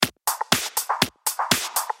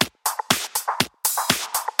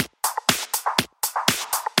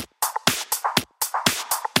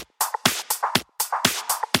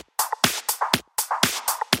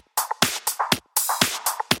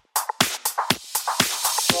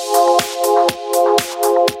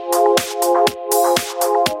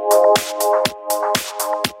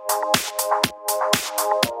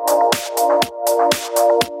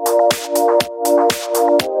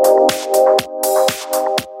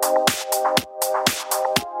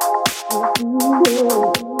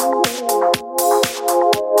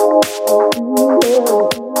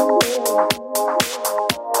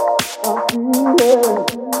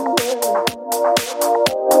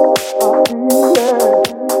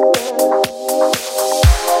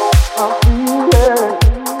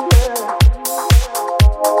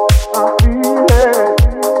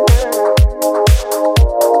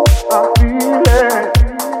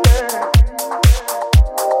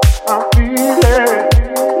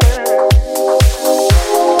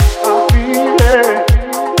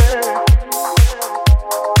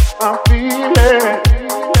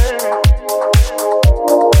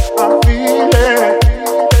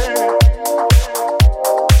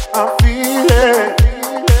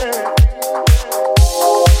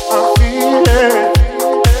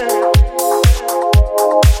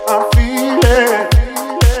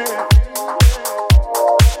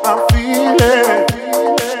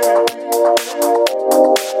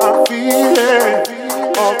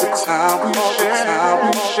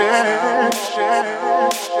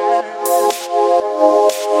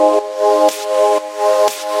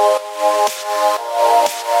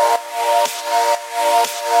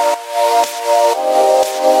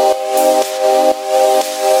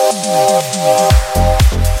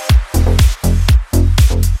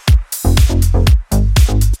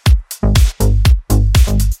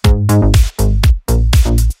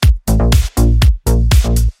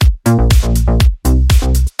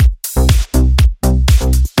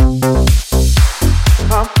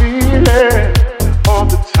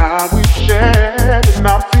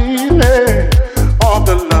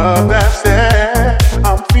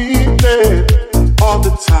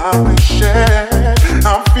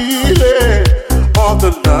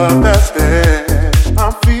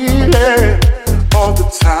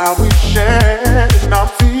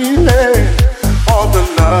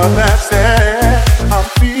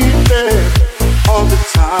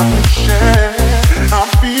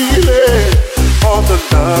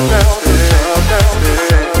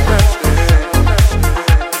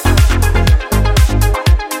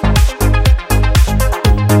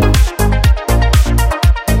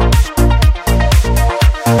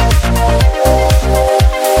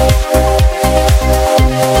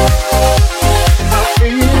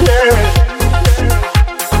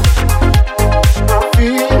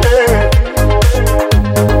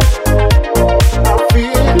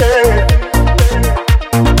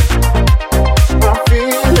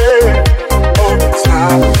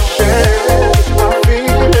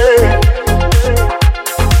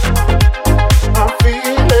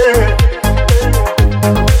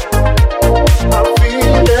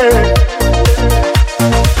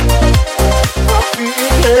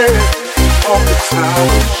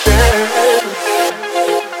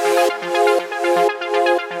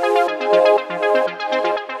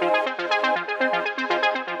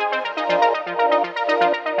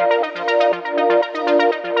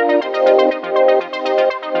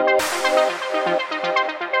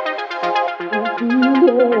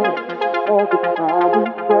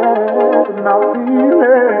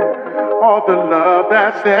all the love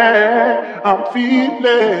that's there. I'm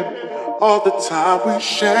feeling all the time we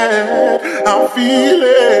shared. I'm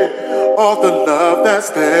feeling all the love that's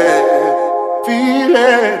there.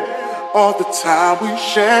 Feeling all the time we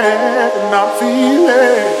shared. And I'm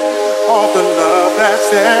feeling all the love that's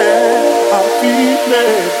there. I'm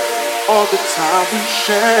feeling all the time we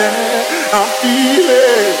shared. I'm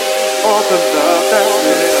feeling all the love that's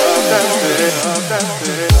there. That's there.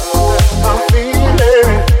 I'm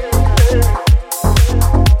feeling.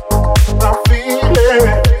 I'm feeling.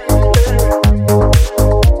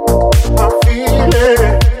 I'm feeling.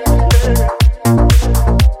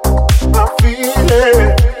 I'm feeling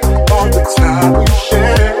all the time we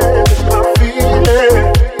share. I'm feeling.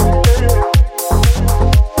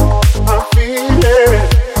 I'm feeling.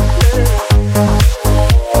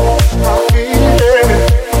 I'm feeling.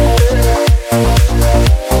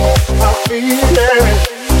 I'm feeling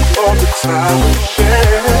all the time we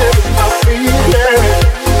share. I'm feeling.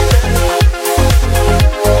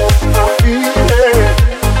 I'm feeling.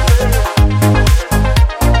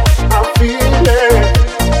 I'm feeling.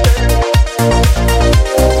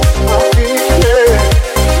 I'm feeling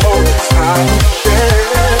all the time we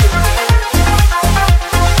share.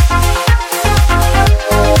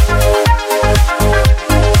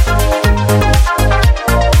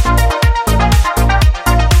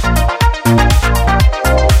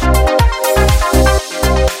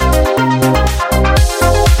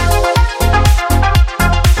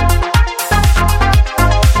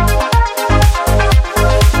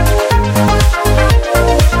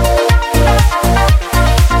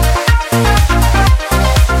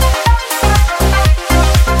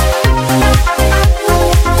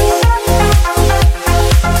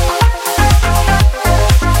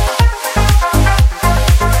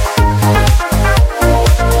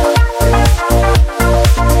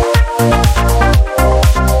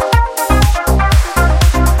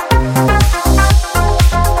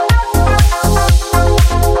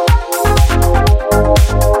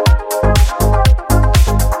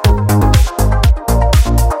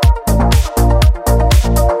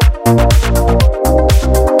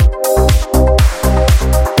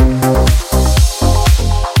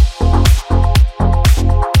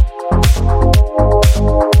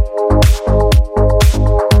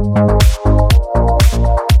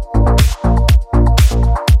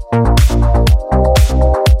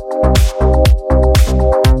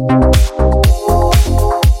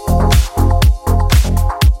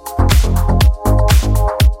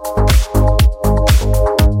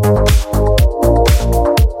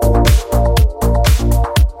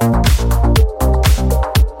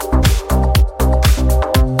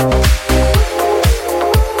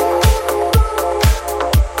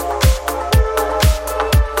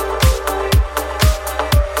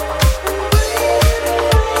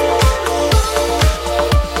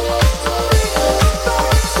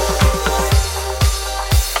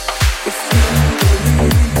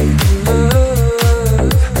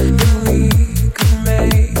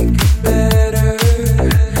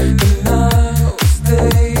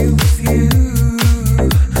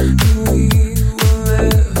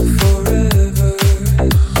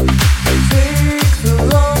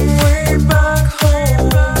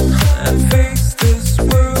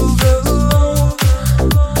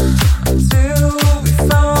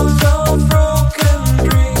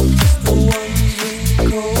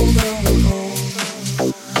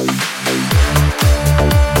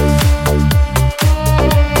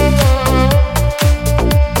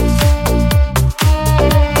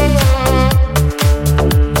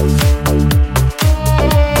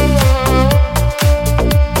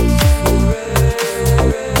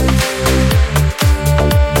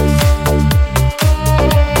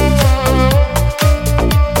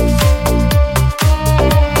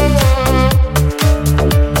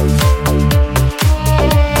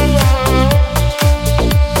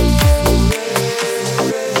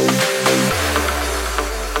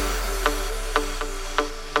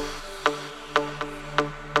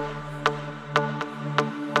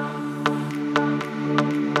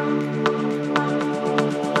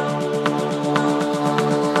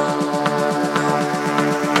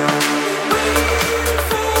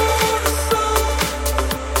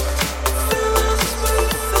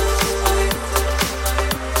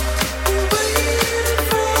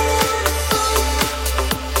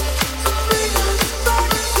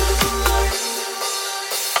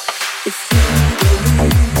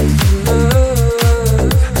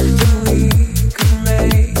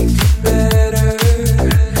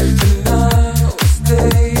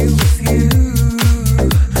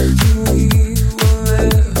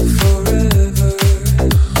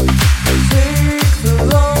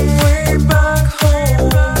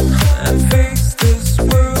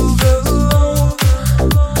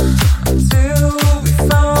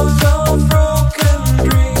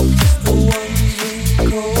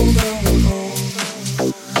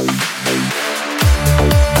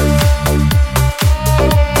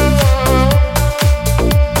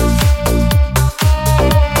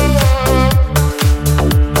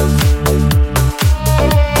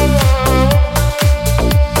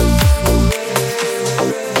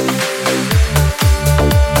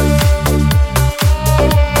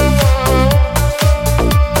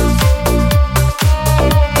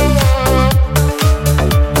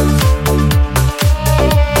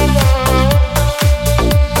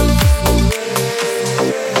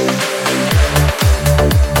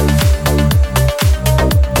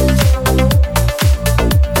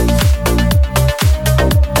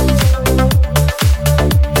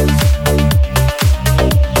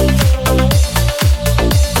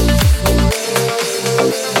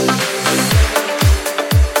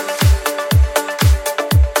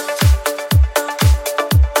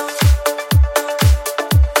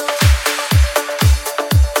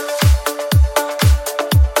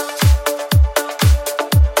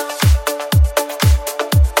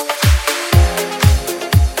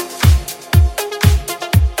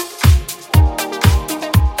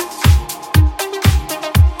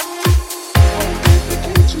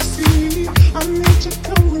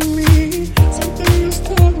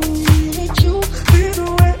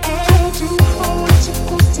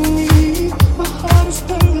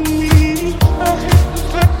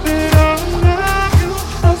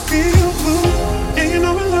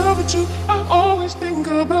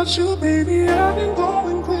 about you, baby. I've been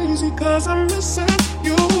going crazy 'cause I'm missing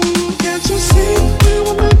you. Can't you see we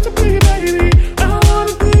were meant to be, baby? I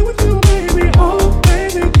wanna be with you, baby. Oh,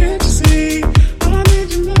 baby, can't you see? I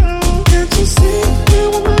need you now. Can't you see we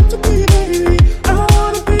were meant to be, baby? I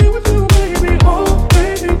wanna be with you, baby. Oh,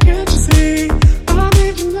 baby, can't you see? I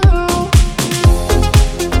need you now.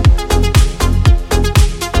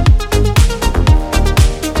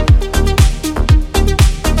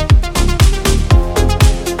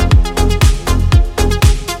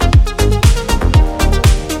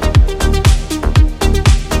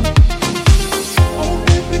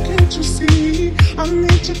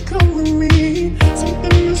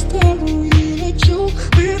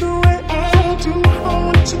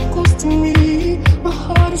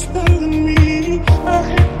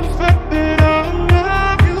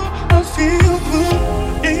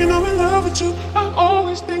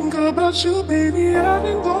 You, baby, I've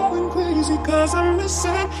been going crazy 'cause I'm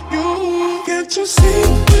missing you. Can't you see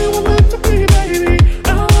we were meant to be, baby?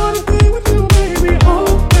 I wanna be with you, baby. Oh,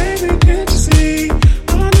 baby, can't you see?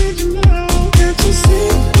 I need you now. Can't you see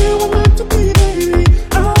we were meant to be, baby?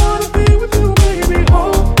 I wanna be with you, baby.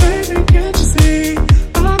 Oh, baby, can't you see?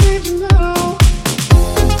 I need you now.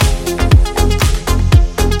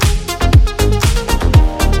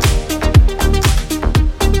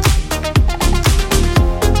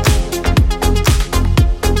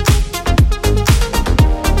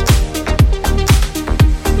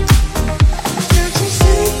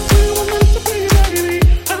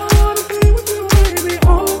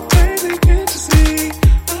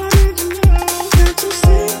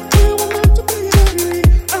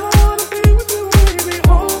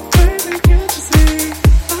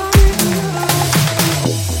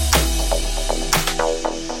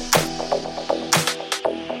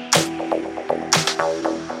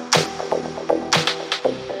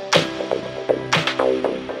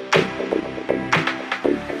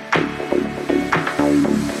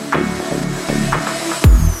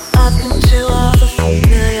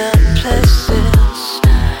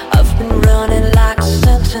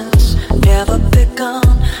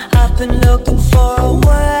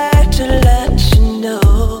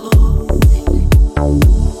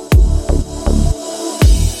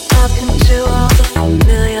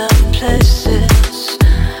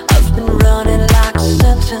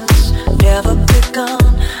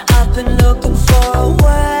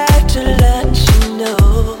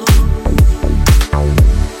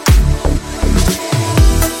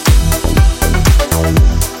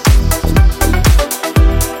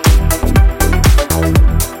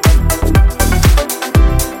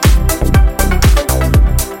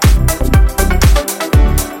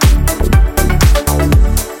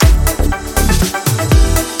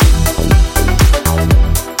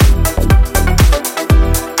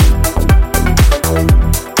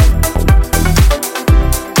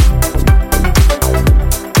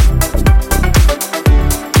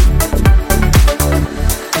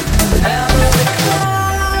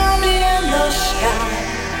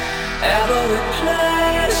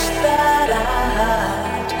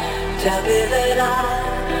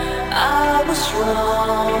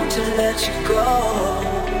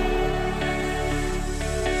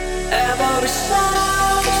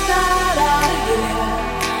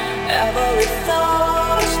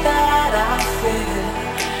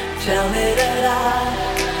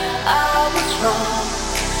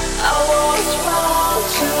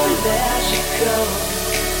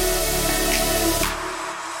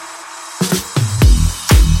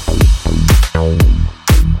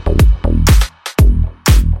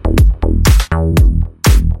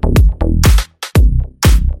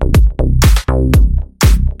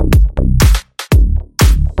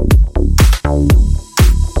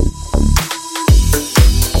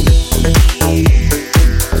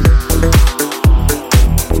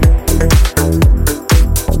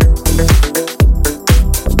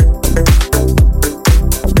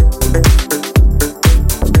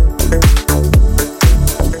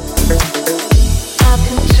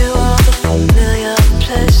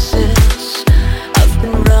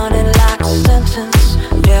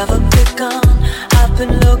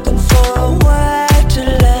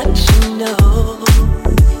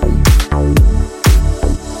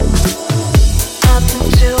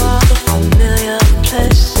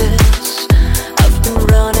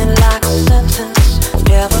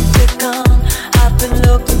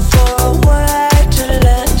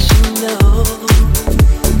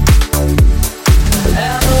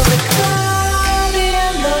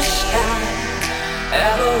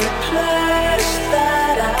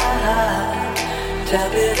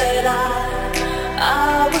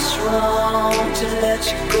 I was wrong to let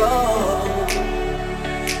you go.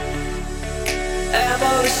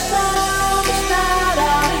 Every sound that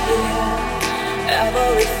I hear,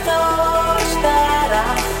 every thought that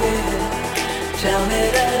I feel, tell me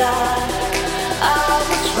that I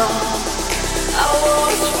was wrong. I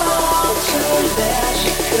was wrong to let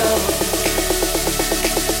you go.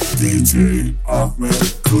 DJ Ahmed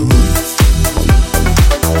Good.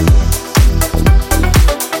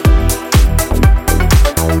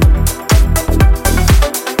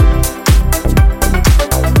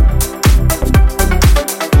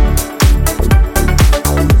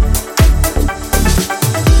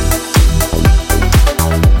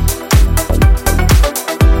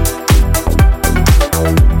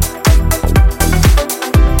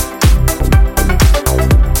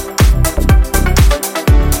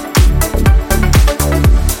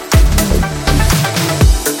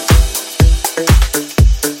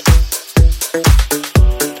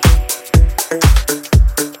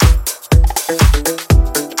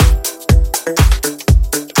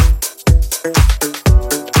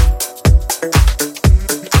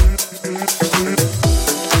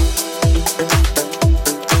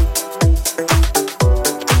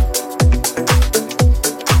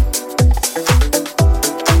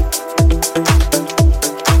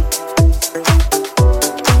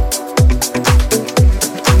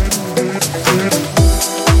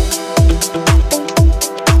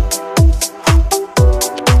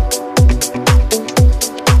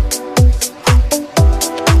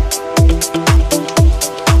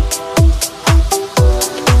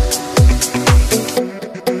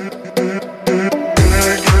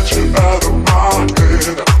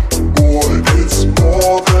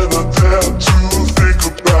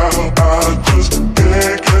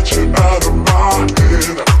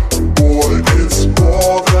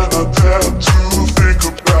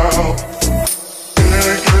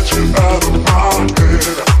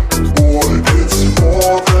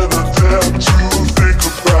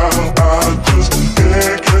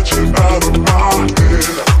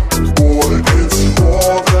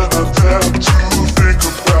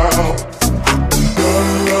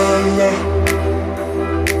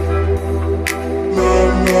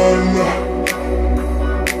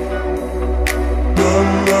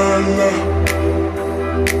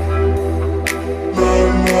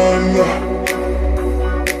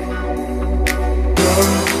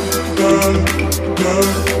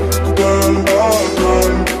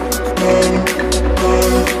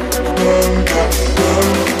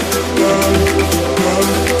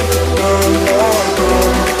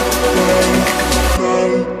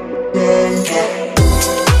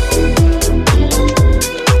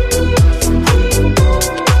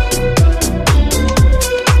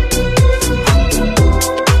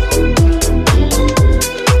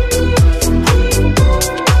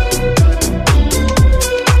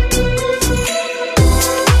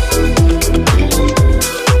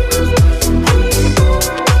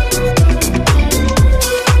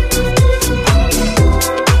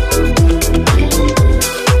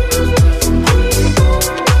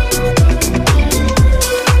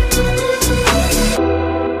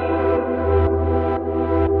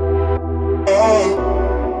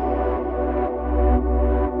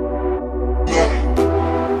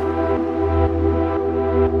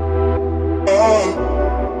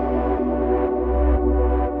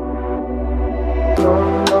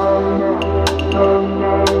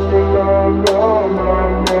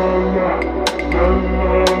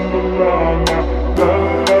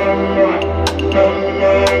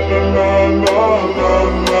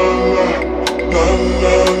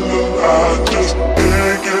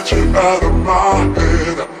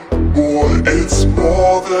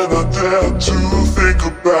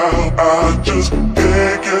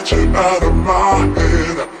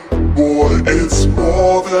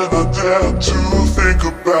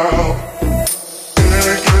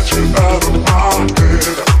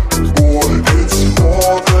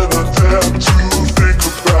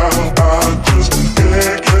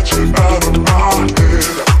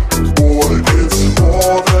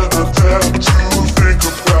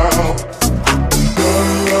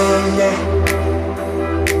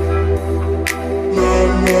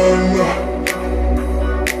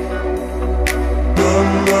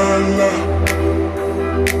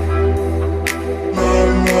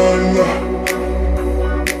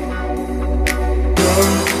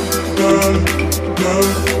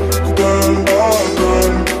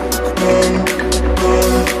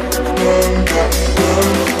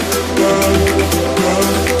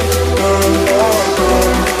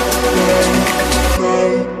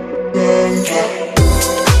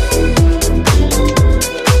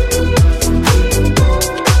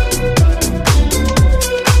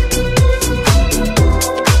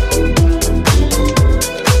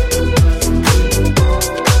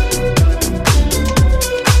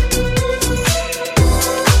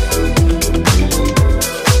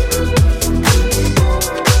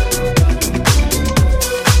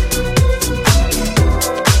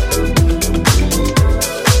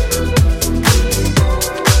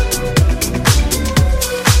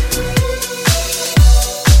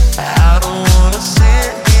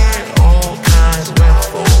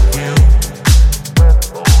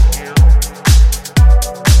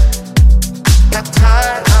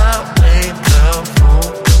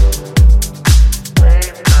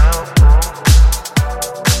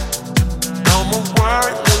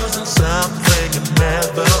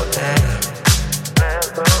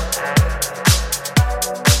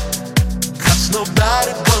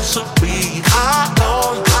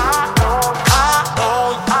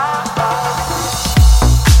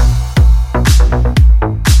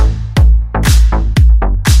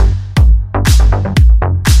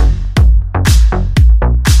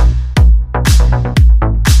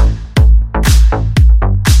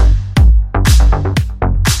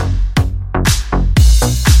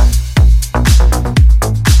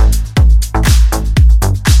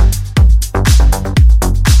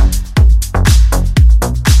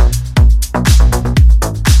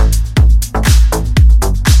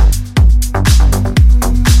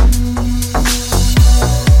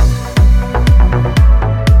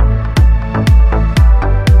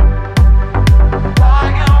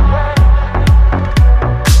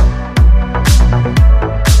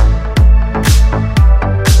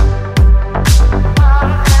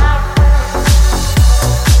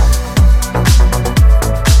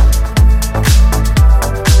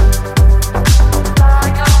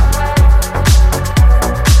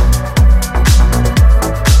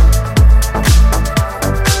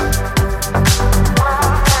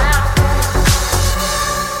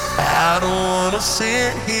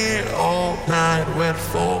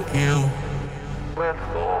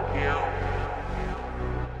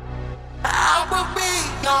 I will be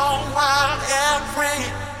your wild and free,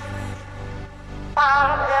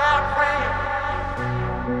 wild and free.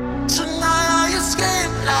 Tonight I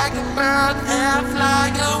escape like a bird and fly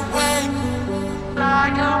away, fly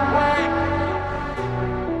away.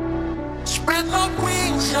 Spread my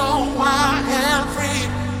wings, your wild and free,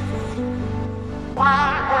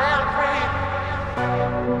 wild and free,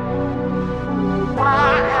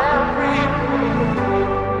 wild and free,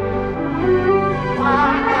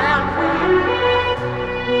 wild and free, wild and free,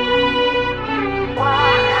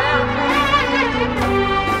 wild and free.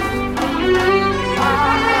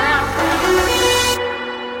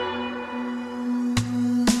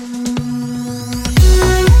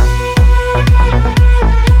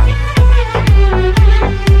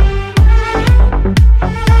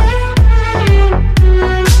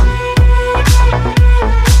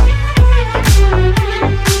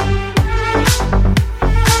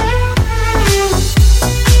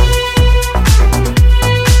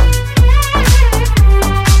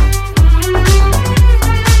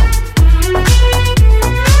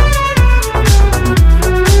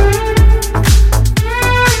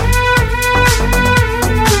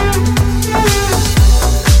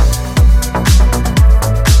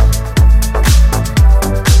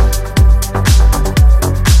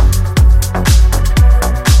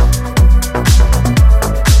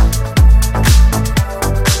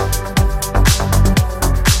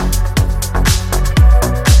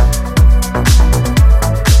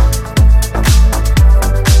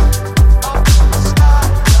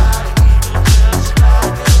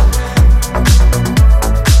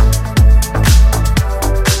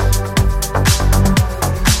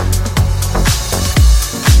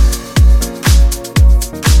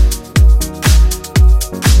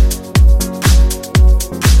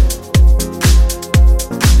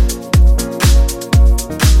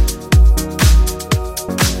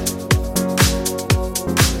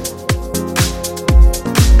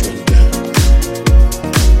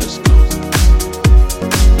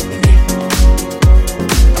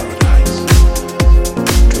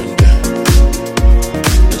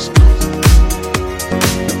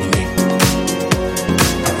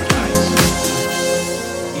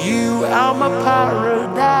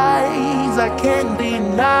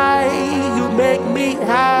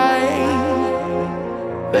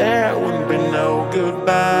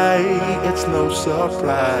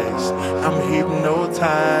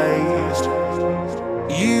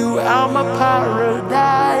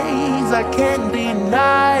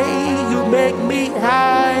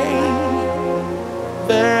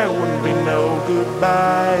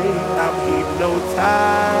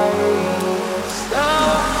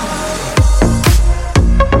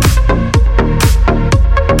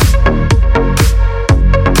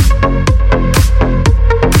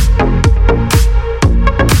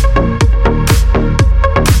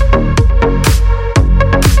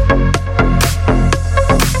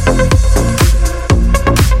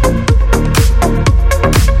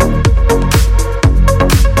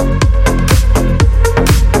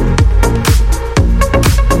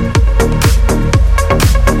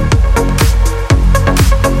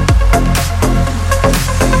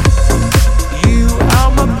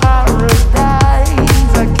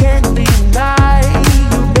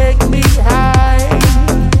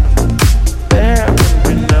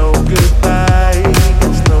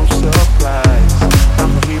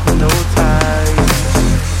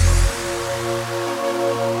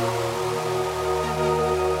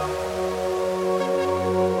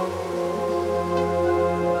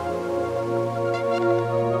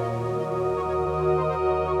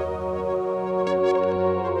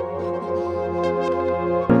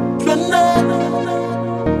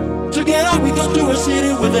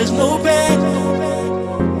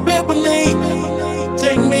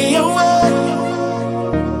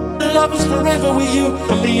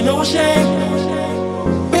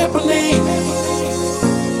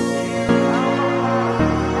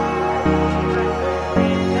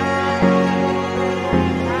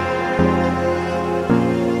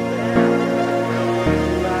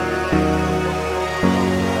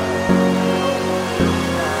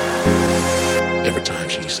 Every time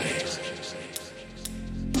she sings.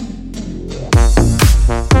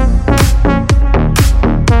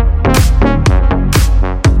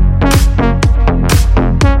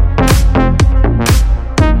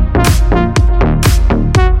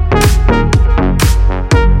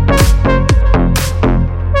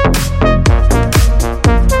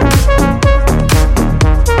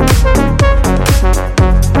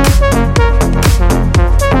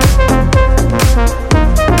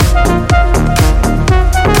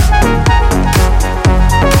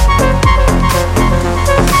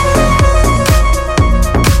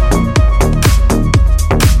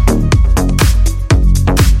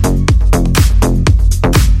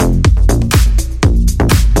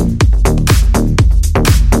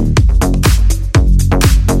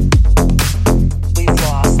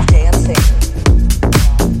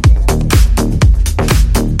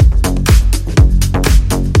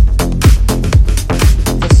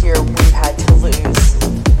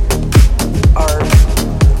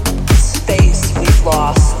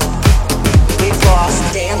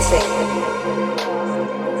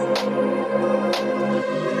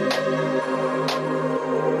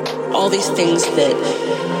 these things that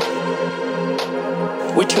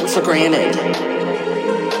we took for granted.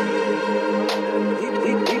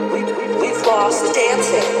 We've lost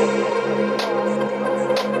dancing.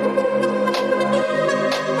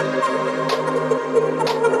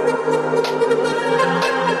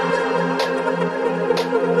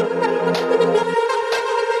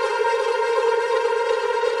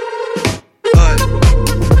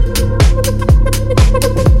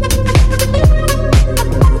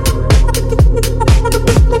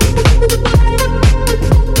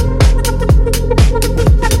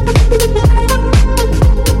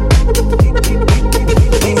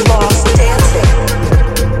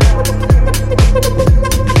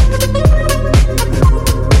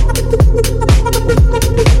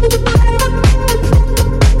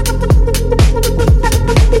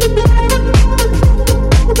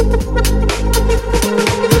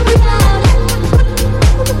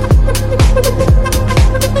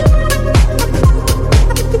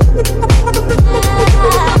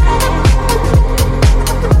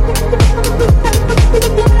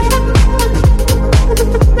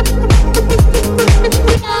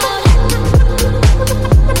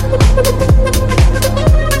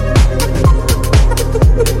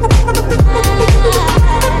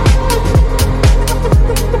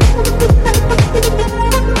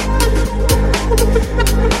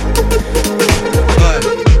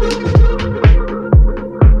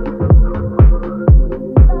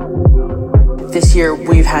 This year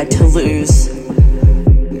we've had to lose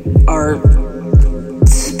our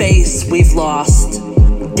space, we've lost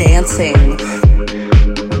dancing.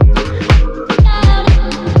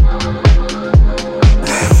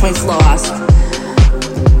 We've lost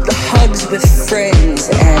the hugs with friends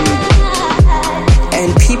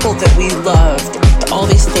and people that we loved, all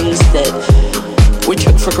these things that we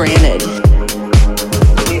took for granted.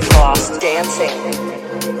 We've lost dancing.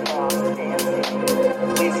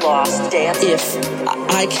 We've lost dancing. If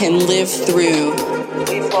I can live through,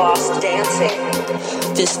 we've lost dancing,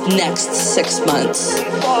 this next 6 months,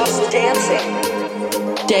 we've lost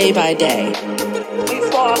dancing, day by day,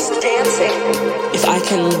 we've lost dancing. If I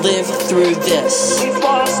can live through this, we've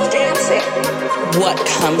lost dancing. What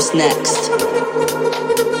comes next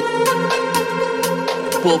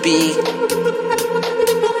will be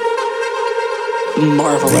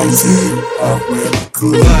marvelous.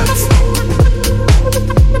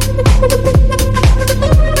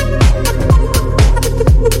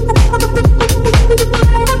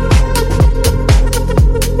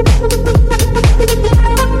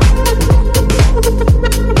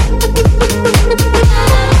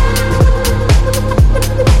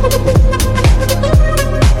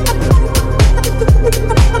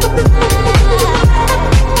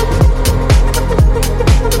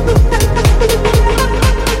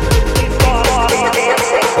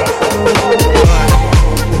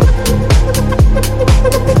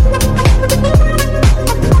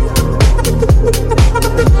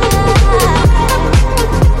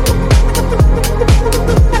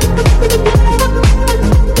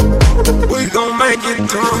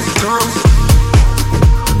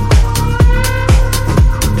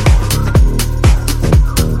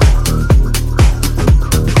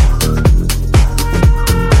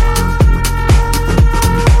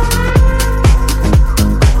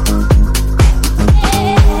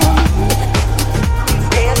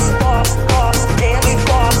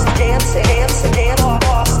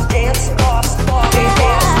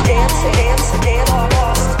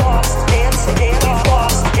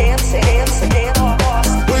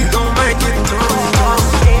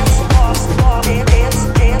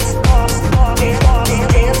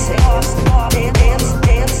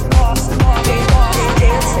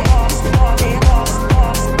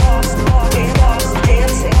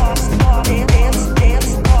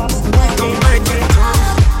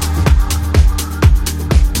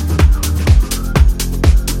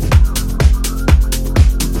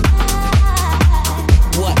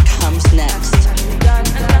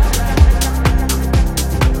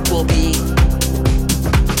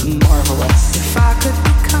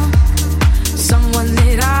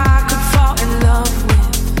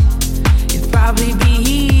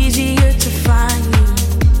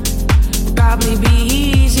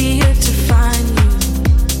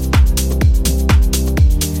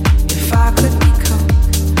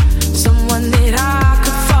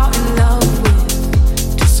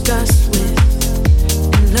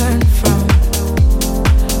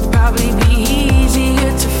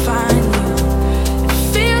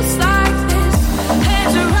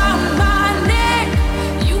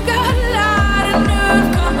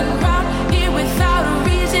 Without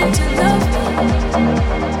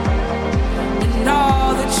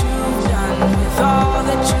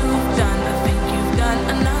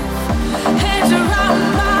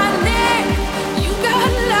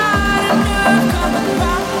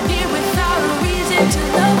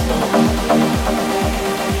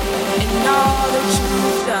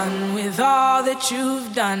that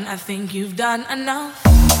you've done, I think you've done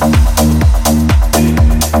enough.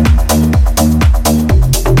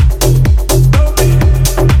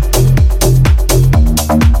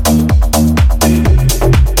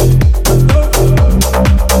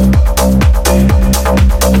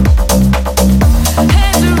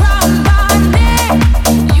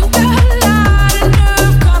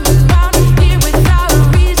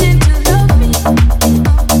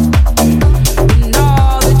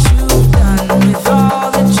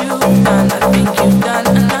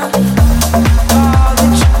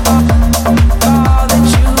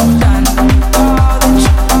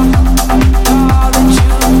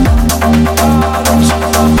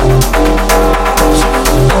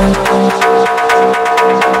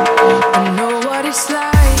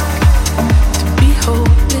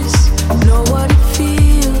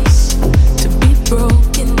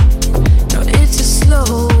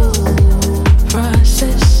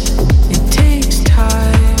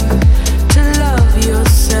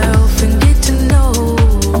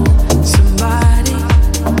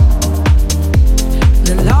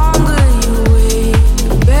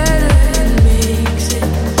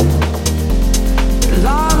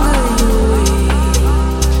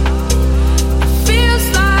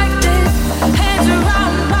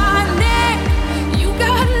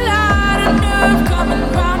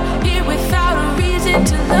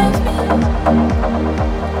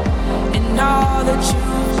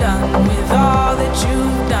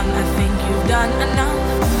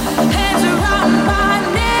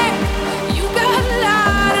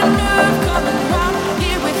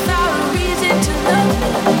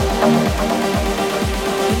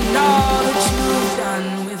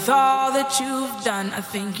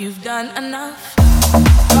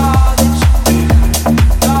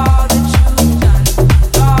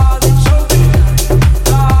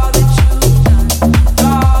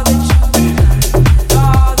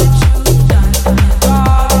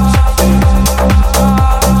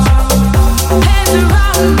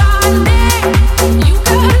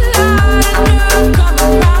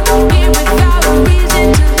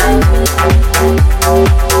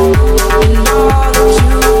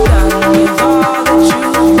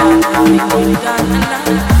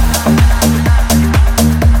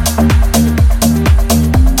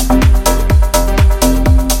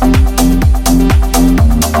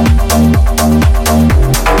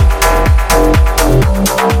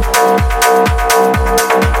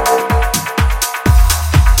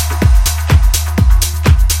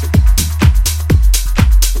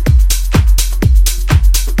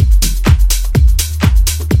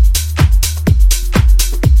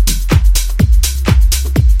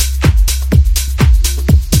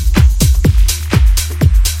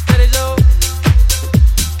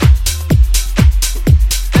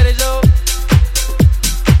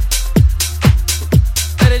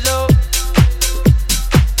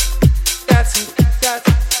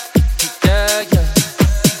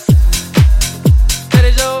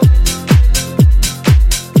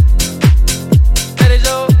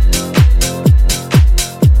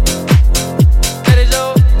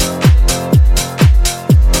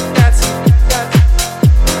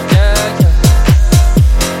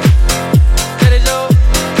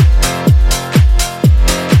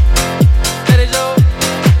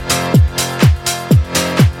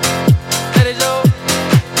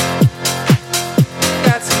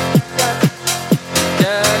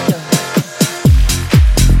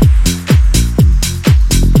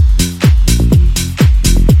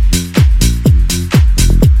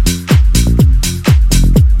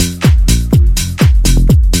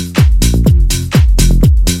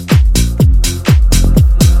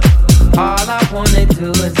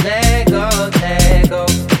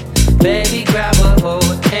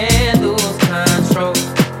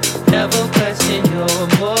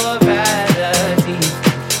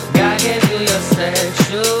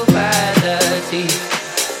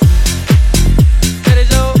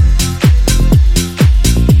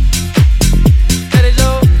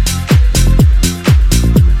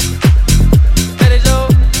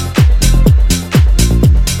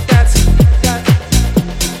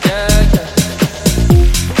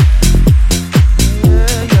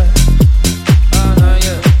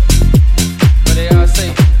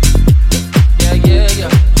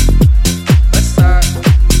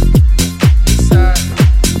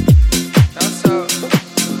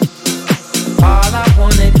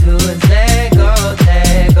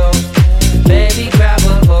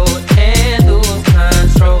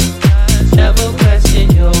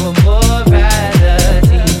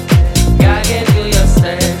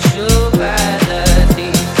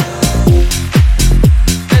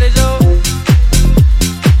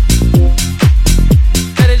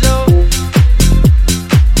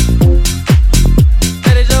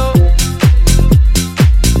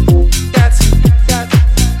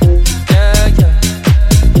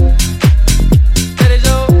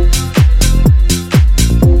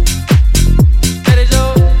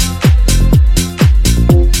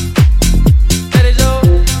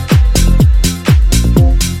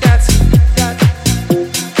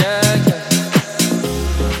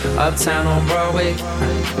 Uptown on Broadway,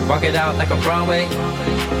 walk it out like a Broadway.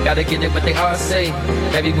 Gotta get it what they all say.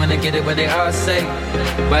 Baby, wanna get it what they all say.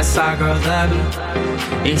 West side girls love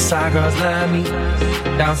me, east side girls love me,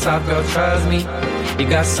 down south girls trust me. You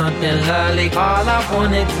got something lovely. All I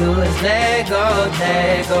wanna do is let go,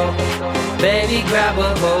 let go. Baby, grab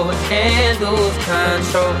a hold and lose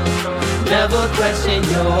control. Never question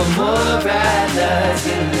your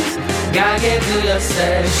morality. God gave you your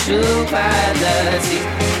sexuality.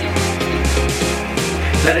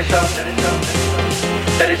 Let it show, let it show,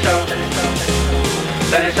 let it show,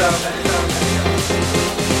 let it show.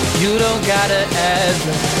 You don't gotta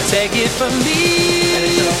ever take it from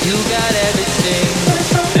me. You got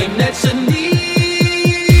everything that you need.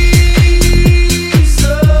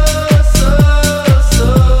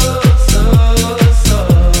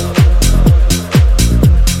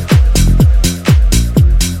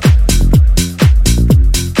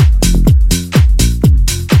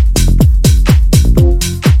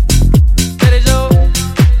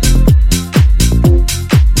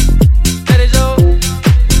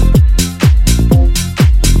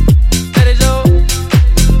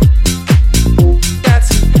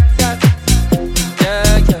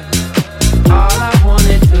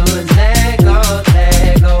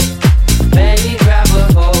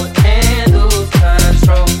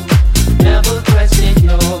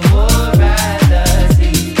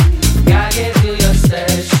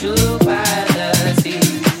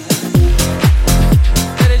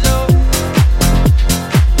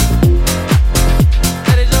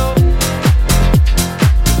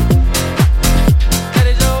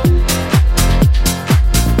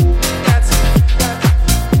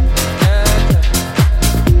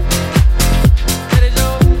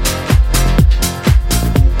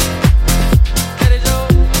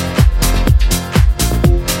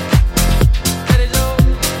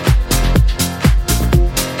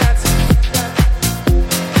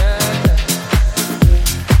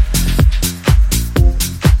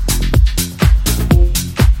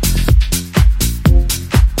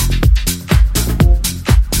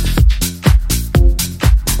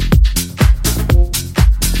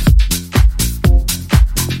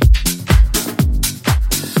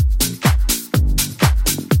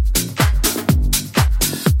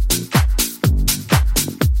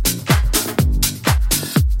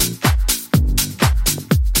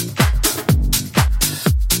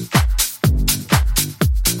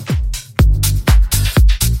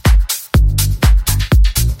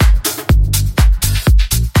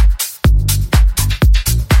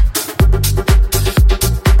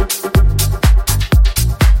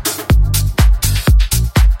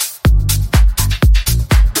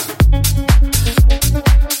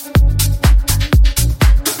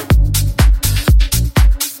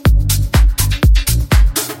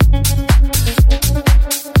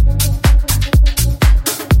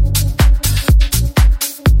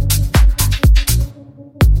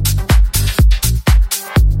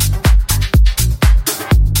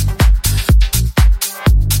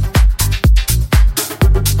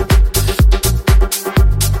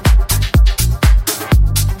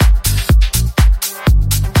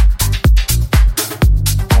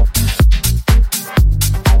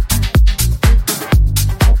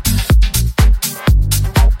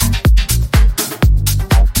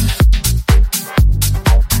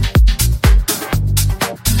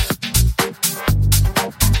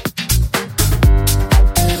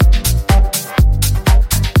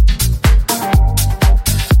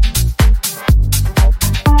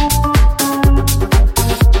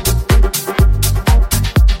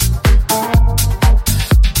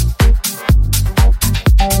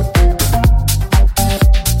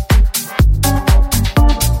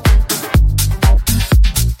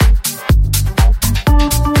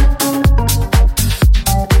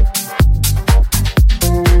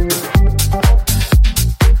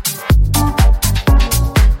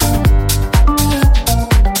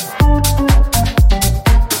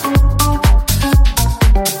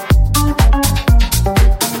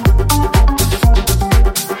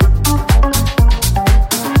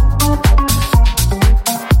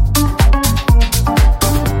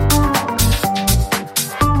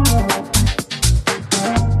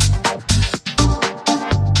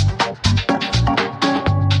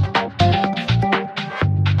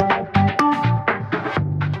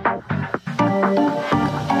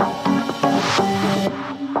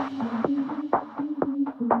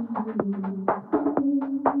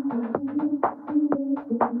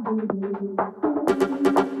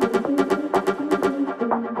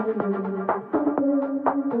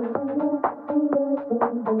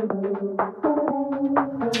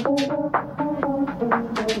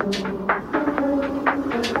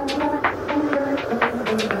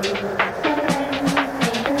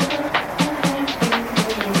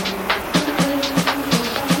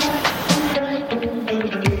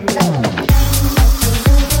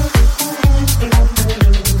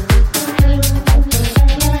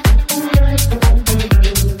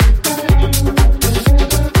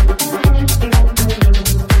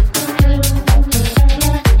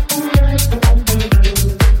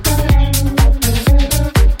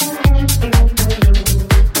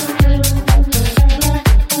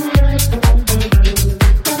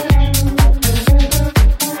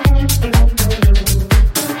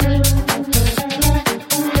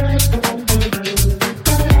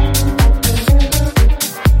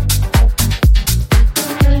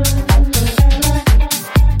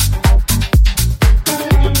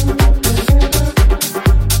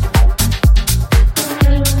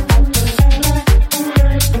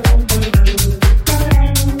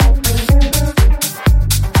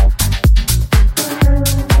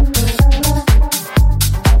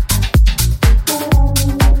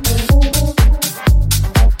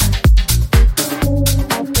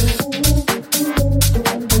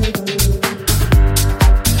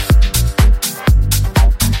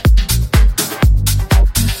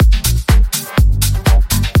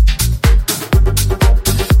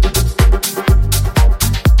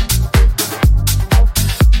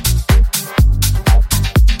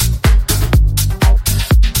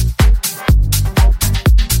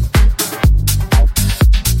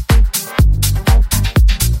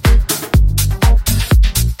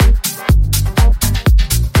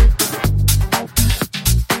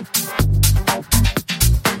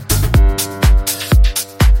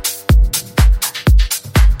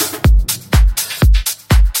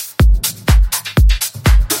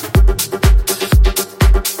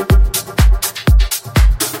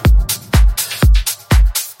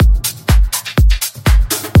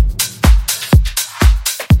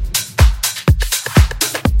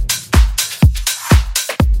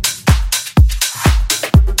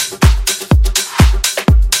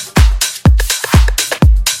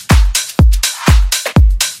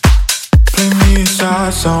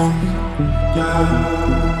 sad song.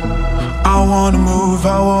 I wanna move,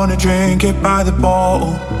 I wanna drink it by the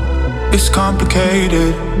bottle. It's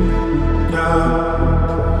complicated,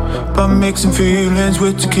 but mixing feelings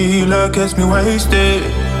with tequila gets me wasted.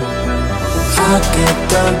 I get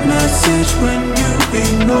that message when you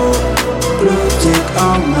ignore. Blue tick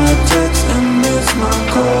on my text and miss my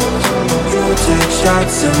calls. You take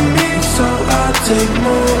shots at me, so I take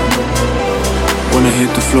more. Wanna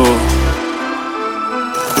hit the floor.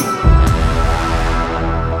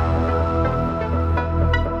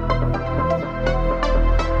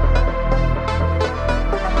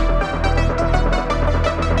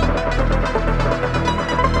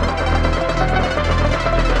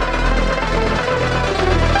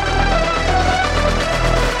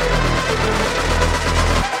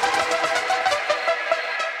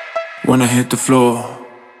 When I hit the floor,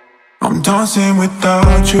 I'm dancing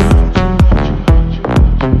without you.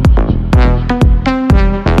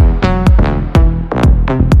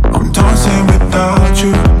 I'm dancing without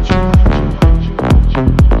you.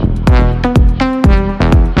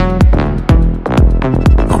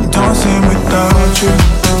 I'm dancing without you.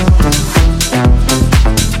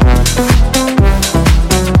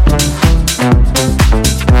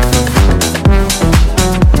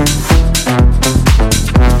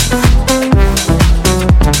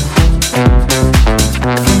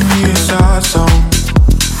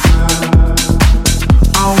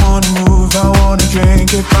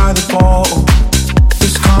 By the bottle,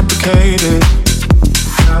 it's complicated,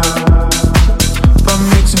 but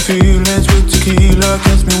mixing feelings with tequila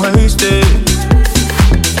gets me wasted.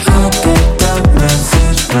 I get that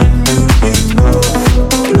message when you ignore.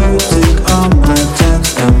 Blue tick on my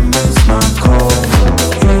text and miss my call.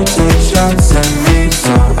 You take shots at me,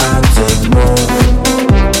 so I take more.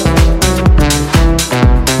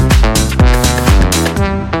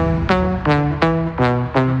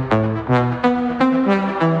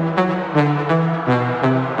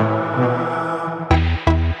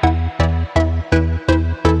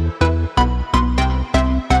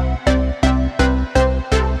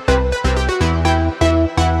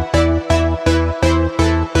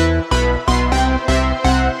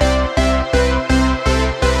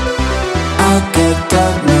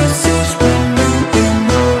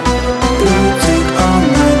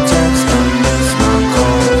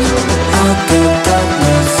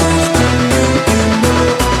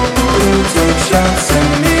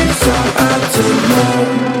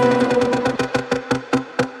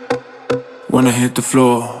 When I hit the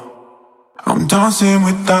floor, I'm dancing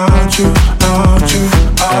without you, without you,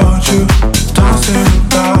 without you. Dancing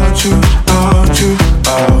without you, without you,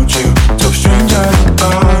 without you. So strangers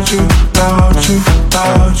without you, without you,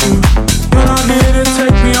 without you. You're not here to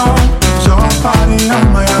take me home, so I party on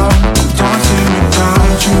my own. I'm dancing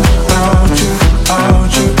without you, without you,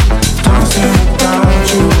 without you. Dancing without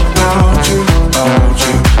you, without you, without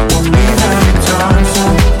you. Won't leave anytime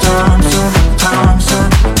soon, time soon, time soon.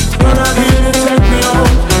 You're not here to take me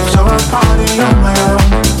home, so I party on my own,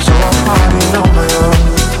 so I party on my own.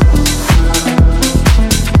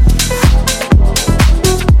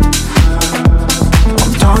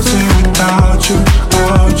 I'm dancing without you,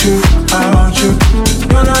 without you, without you.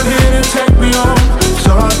 You're not here to take me home,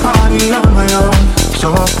 so I party on my own, so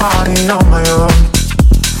I party on my own.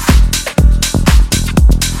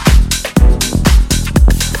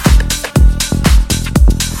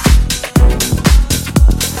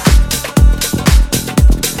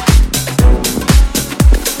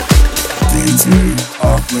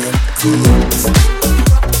 Ahmed Kılıç.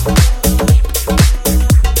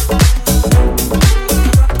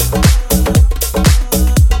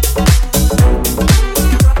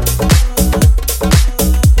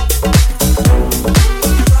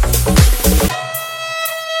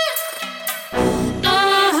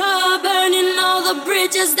 Burning all the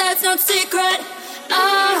bridges, that's no secret.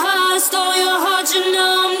 Stole your heart, you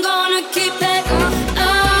know I'm gonna keep it.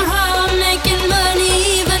 Making money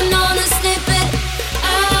even on a snippet.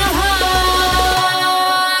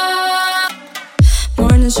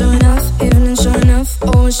 Morning showing off, evening showing off,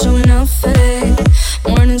 always showing off, hey.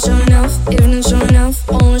 Morning showing off, evening showing off,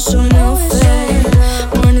 always showing off, hey.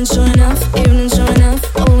 Morning showing off, evening showing off,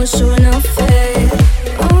 always showing off, hey.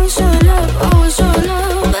 Always showing up, always showing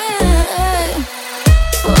up, hey.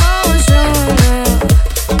 Always showing up,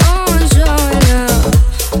 always showing up,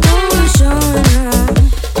 always showing up,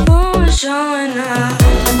 always showing up.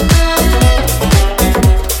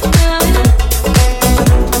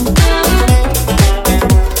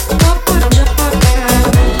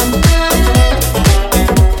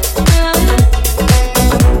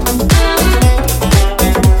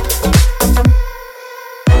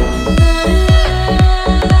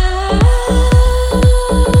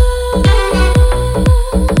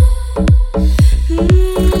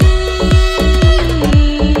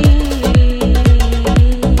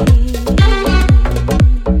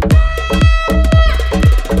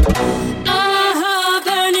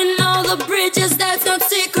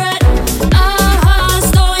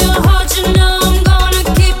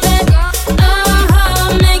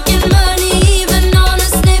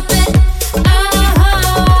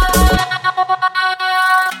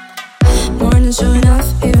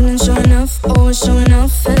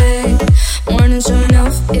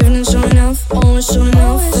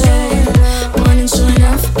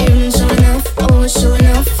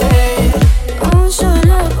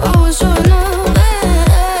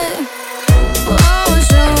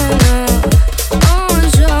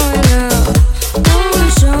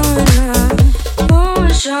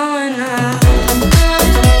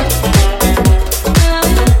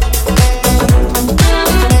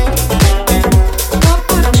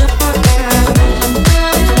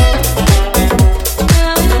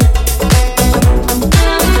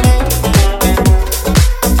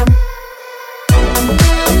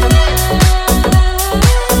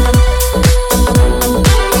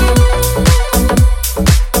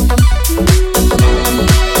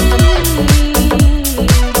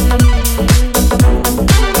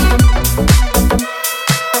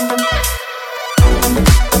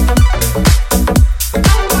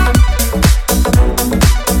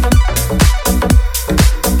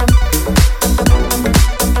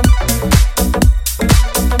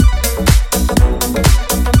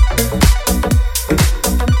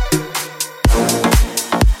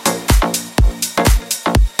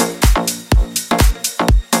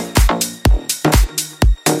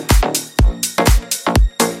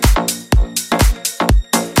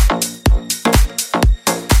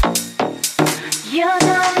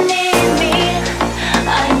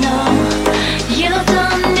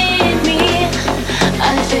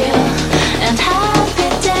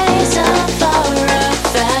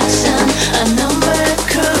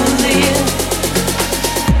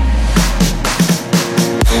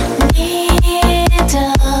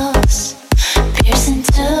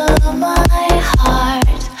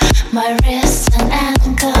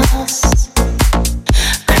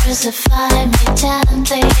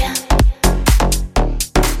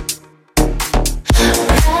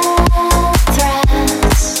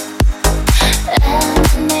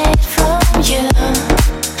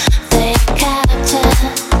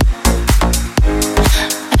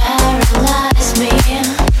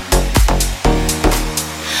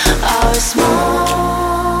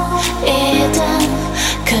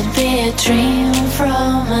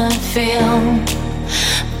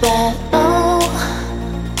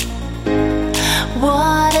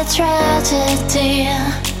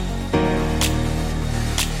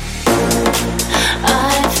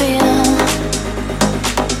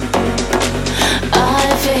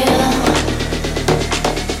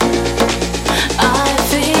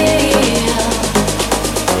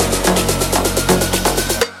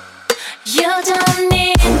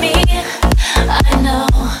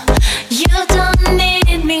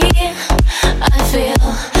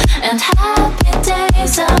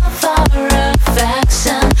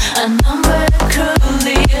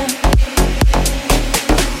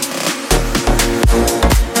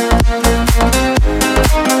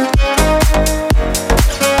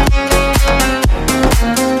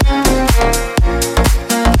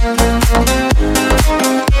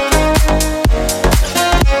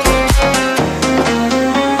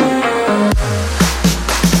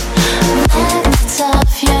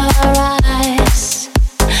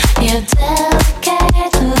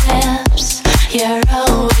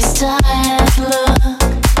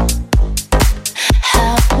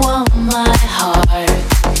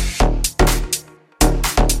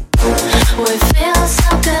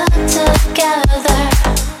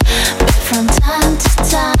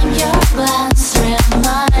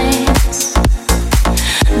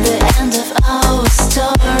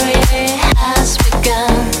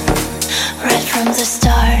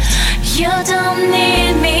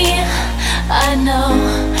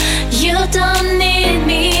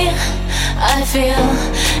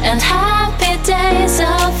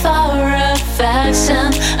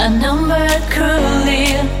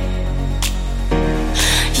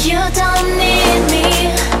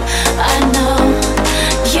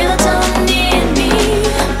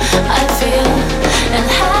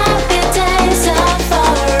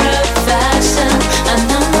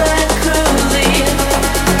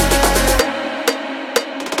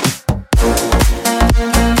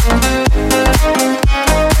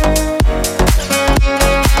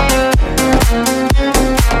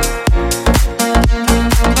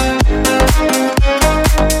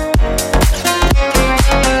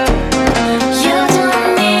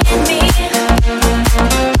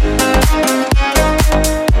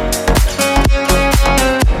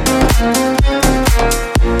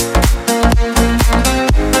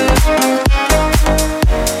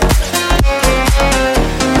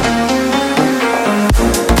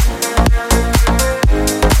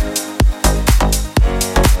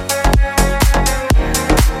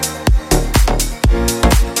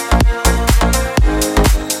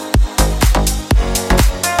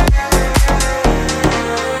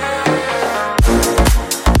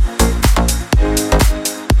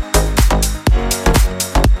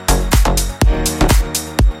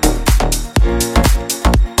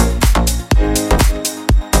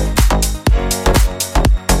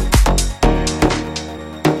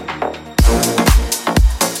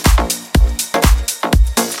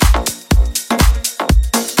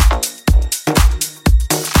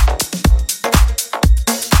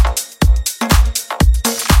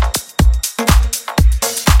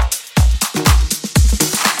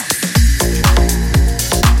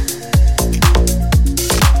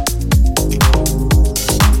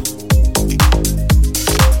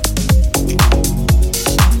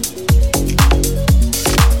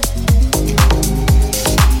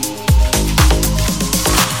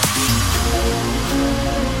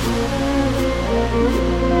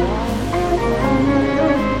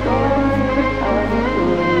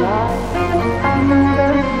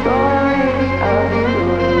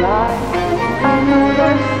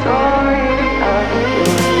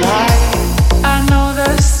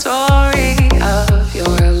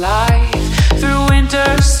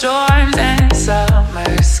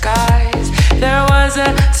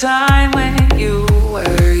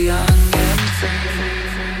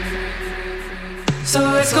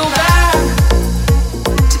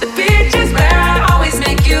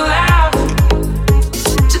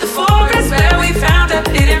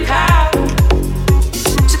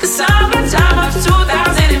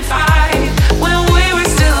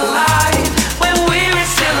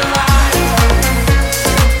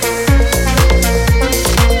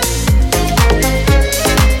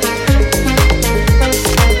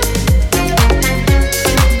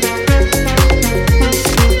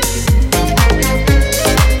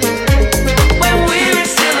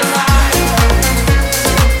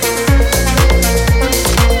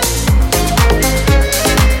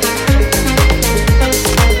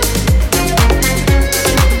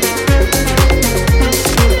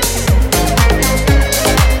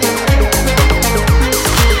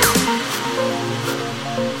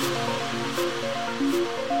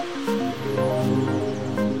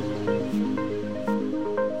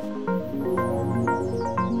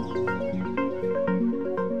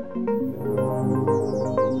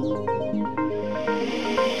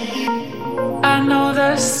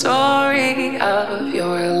 the story of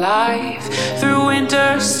your life. Through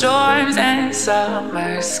winter storms and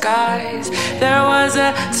summer skies, there was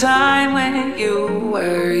a time when you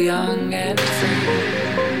were young and free.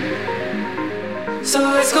 So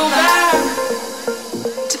let's go back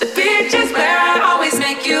to the beaches where I always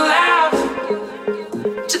make you laugh,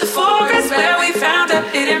 to the forest where we found a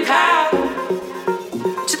hidden path,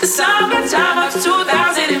 to the summertime of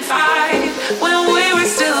 2005, when we were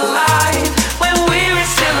still alive, when we were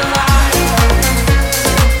still alive.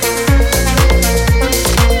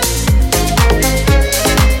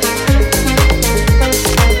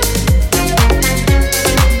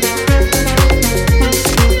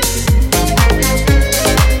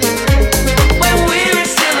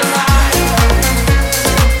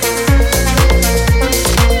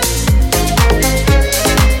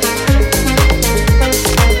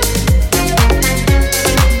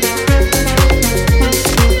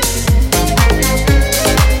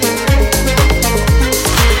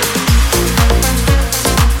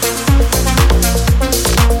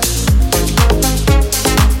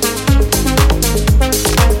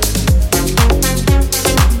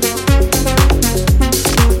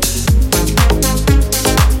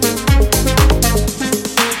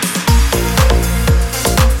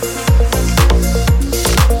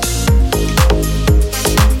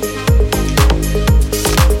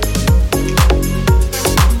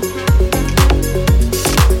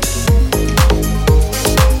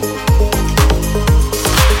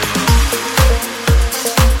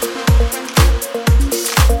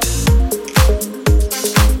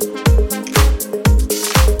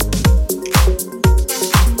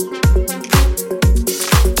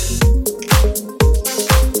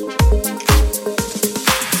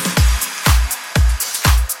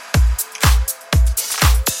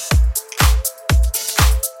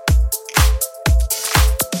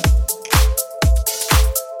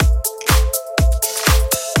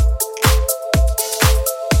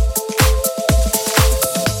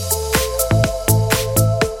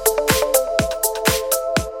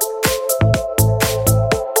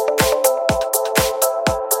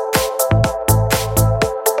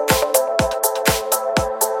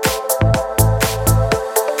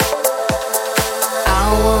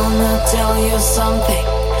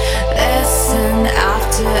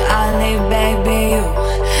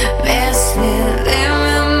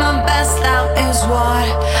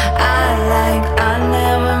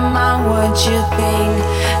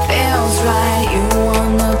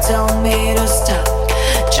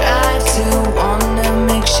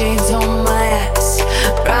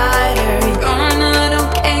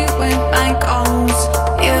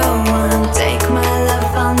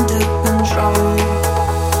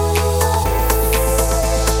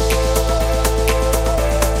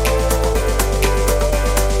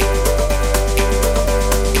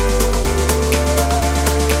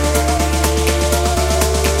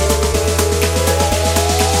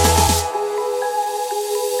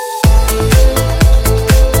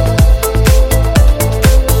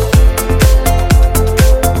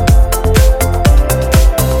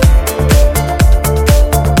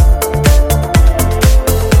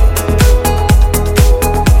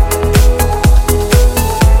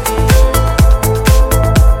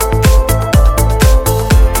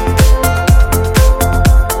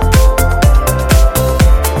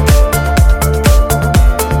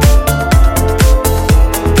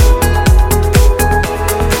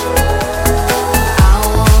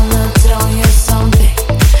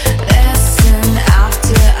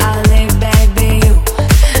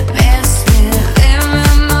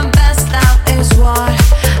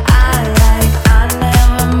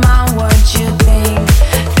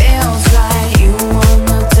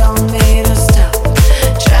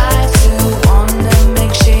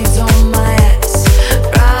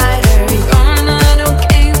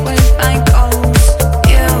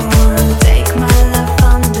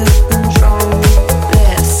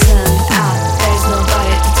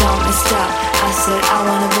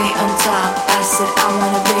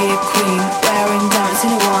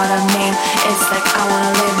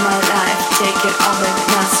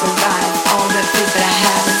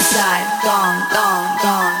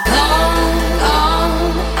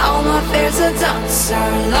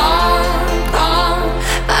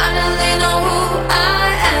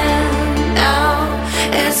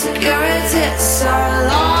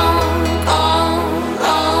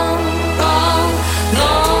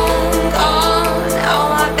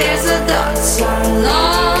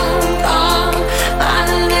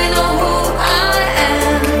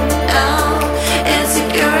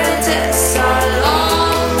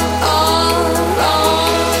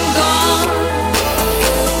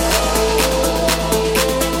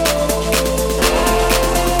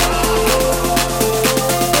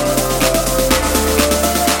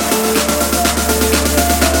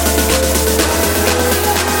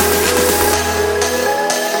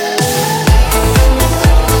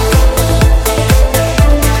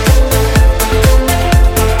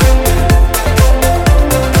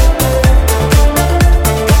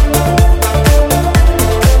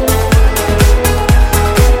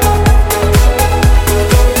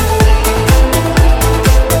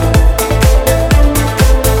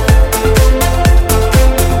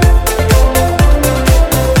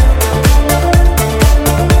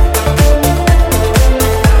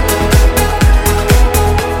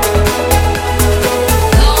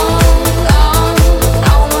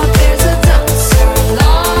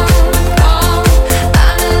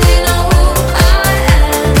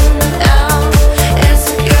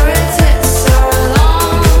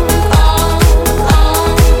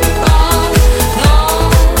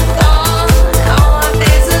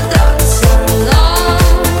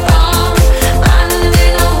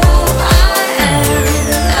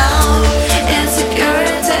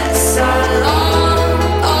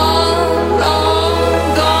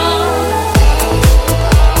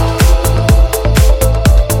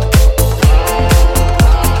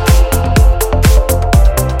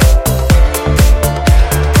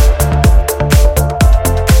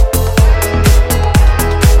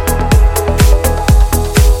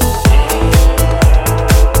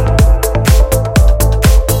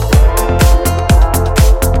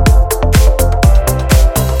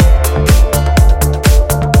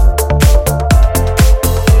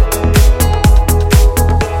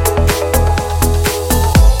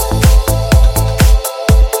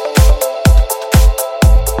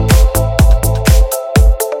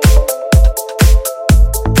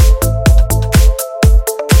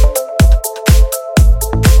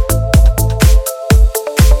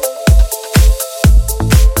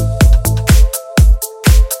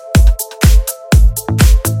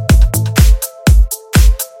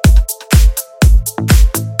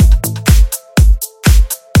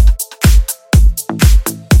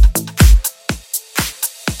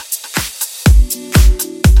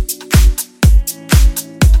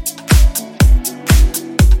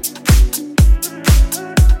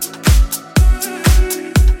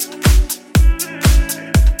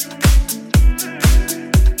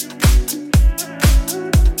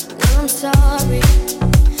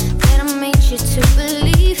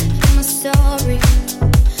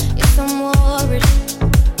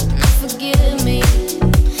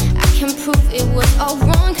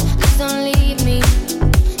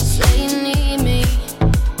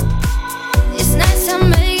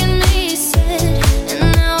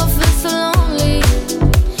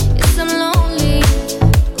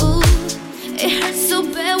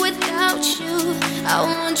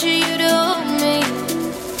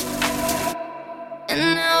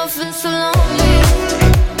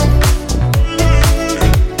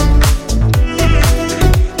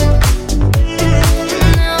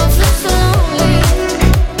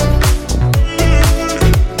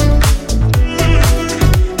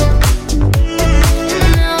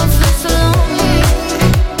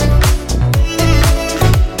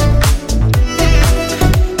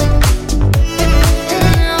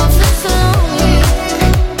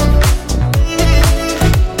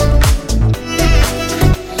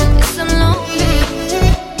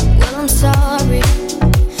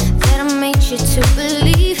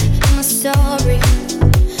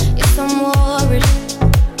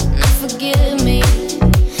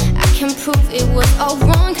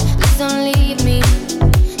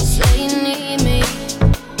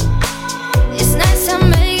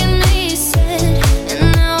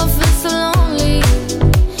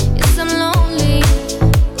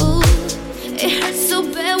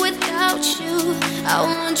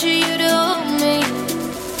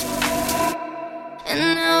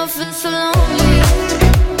 feel so lonely.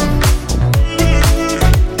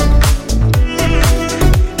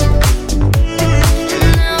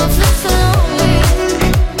 And now I feel so lonely.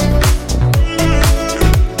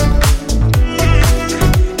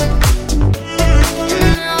 And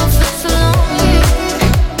now I feel so lonely.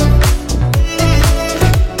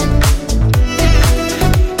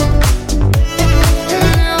 And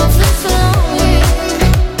now I feel so lonely.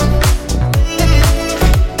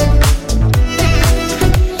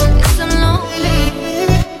 Yes, I'm lonely.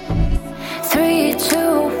 3,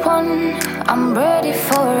 2, 1. I'm ready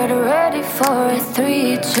for it, ready for it.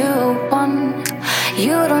 3, 2, 1.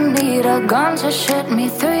 You don't need a gun to shoot me.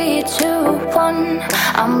 3, 2, 1.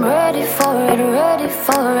 I'm ready for it, ready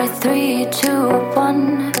for it. 3, 2,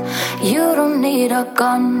 1. You don't need a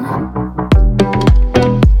gun.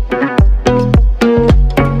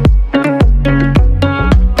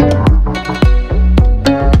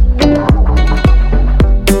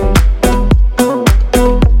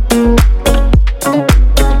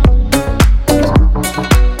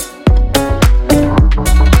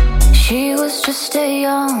 She was just a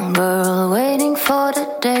young girl waiting for the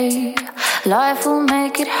day life will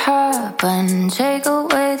make it happen, take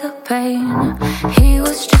away the pain. He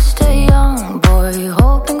was just a young boy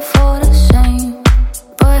hoping for the same,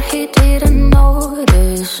 but he didn't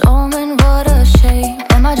notice. Oh man, what a shame.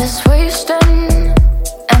 Am I just wasting?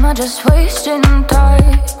 Am I just wasting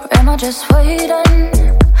time? Am I just waiting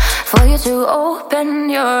for you to open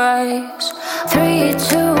your eyes? 3,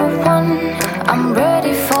 2, 1. I'm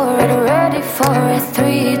ready for it, ready for it.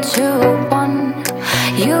 3, 2, 1.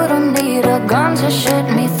 You don't need a gun to shoot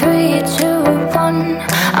me. 3, 2, 1.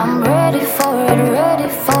 I'm ready for it, ready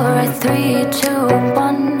for it. 3, 2,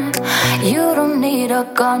 1. You don't need a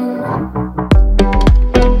gun.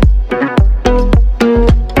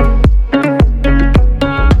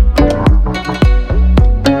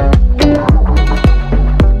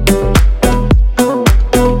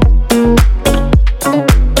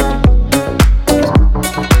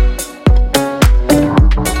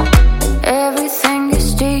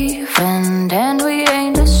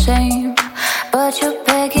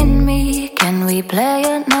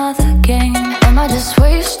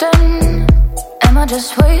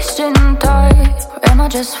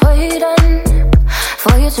 Just waiting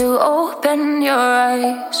for you to open your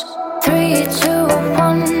eyes. 3, 2,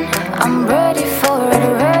 1. I'm ready for it,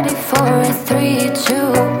 ready for it. 3,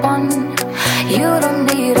 2, 1. You don't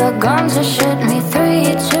need a gun to shoot me.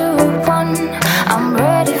 3, 2, 1. I'm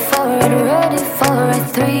ready for it, ready for it.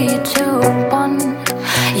 3, 2, 1.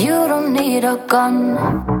 You don't need a gun.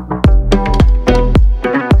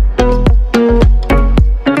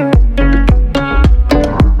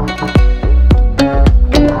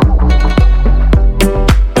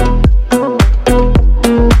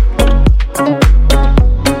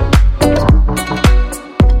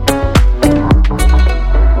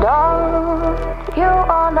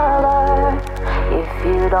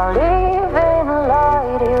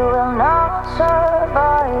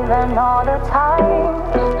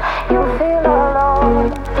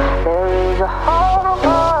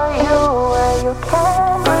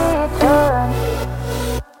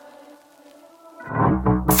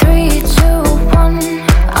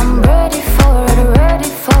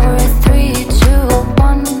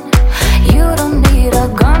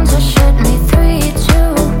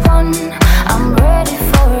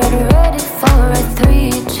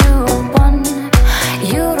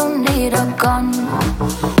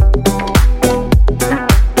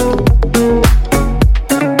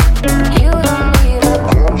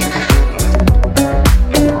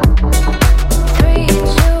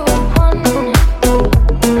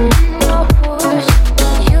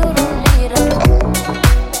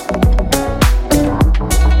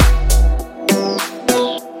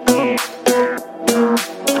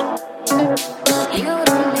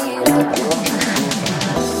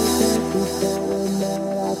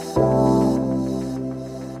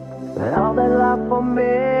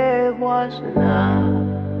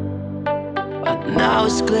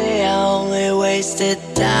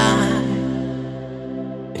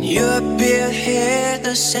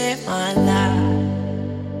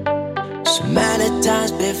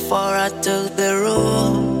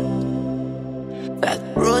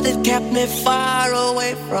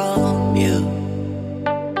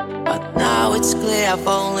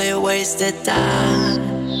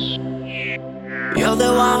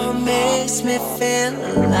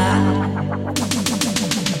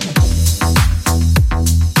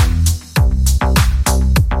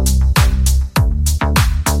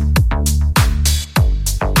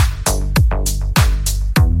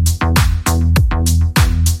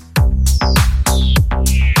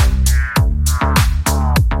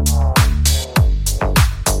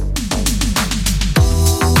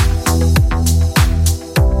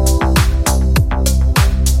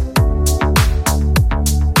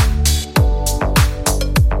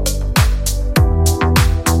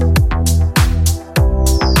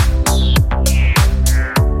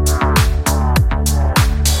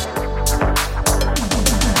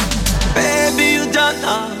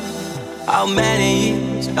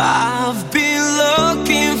 I've been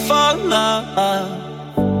looking for love.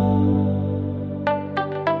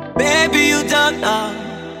 Baby, you don't know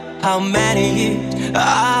how many years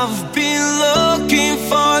I've been looking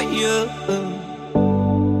for you.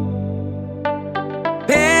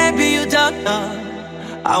 Baby, you don't know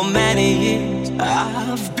how many years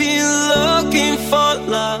I've been looking for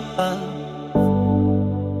love.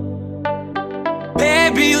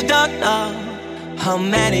 Baby, you don't know how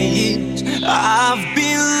many years I've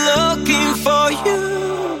been looking for you.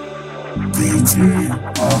 DJ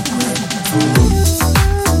Ahmed.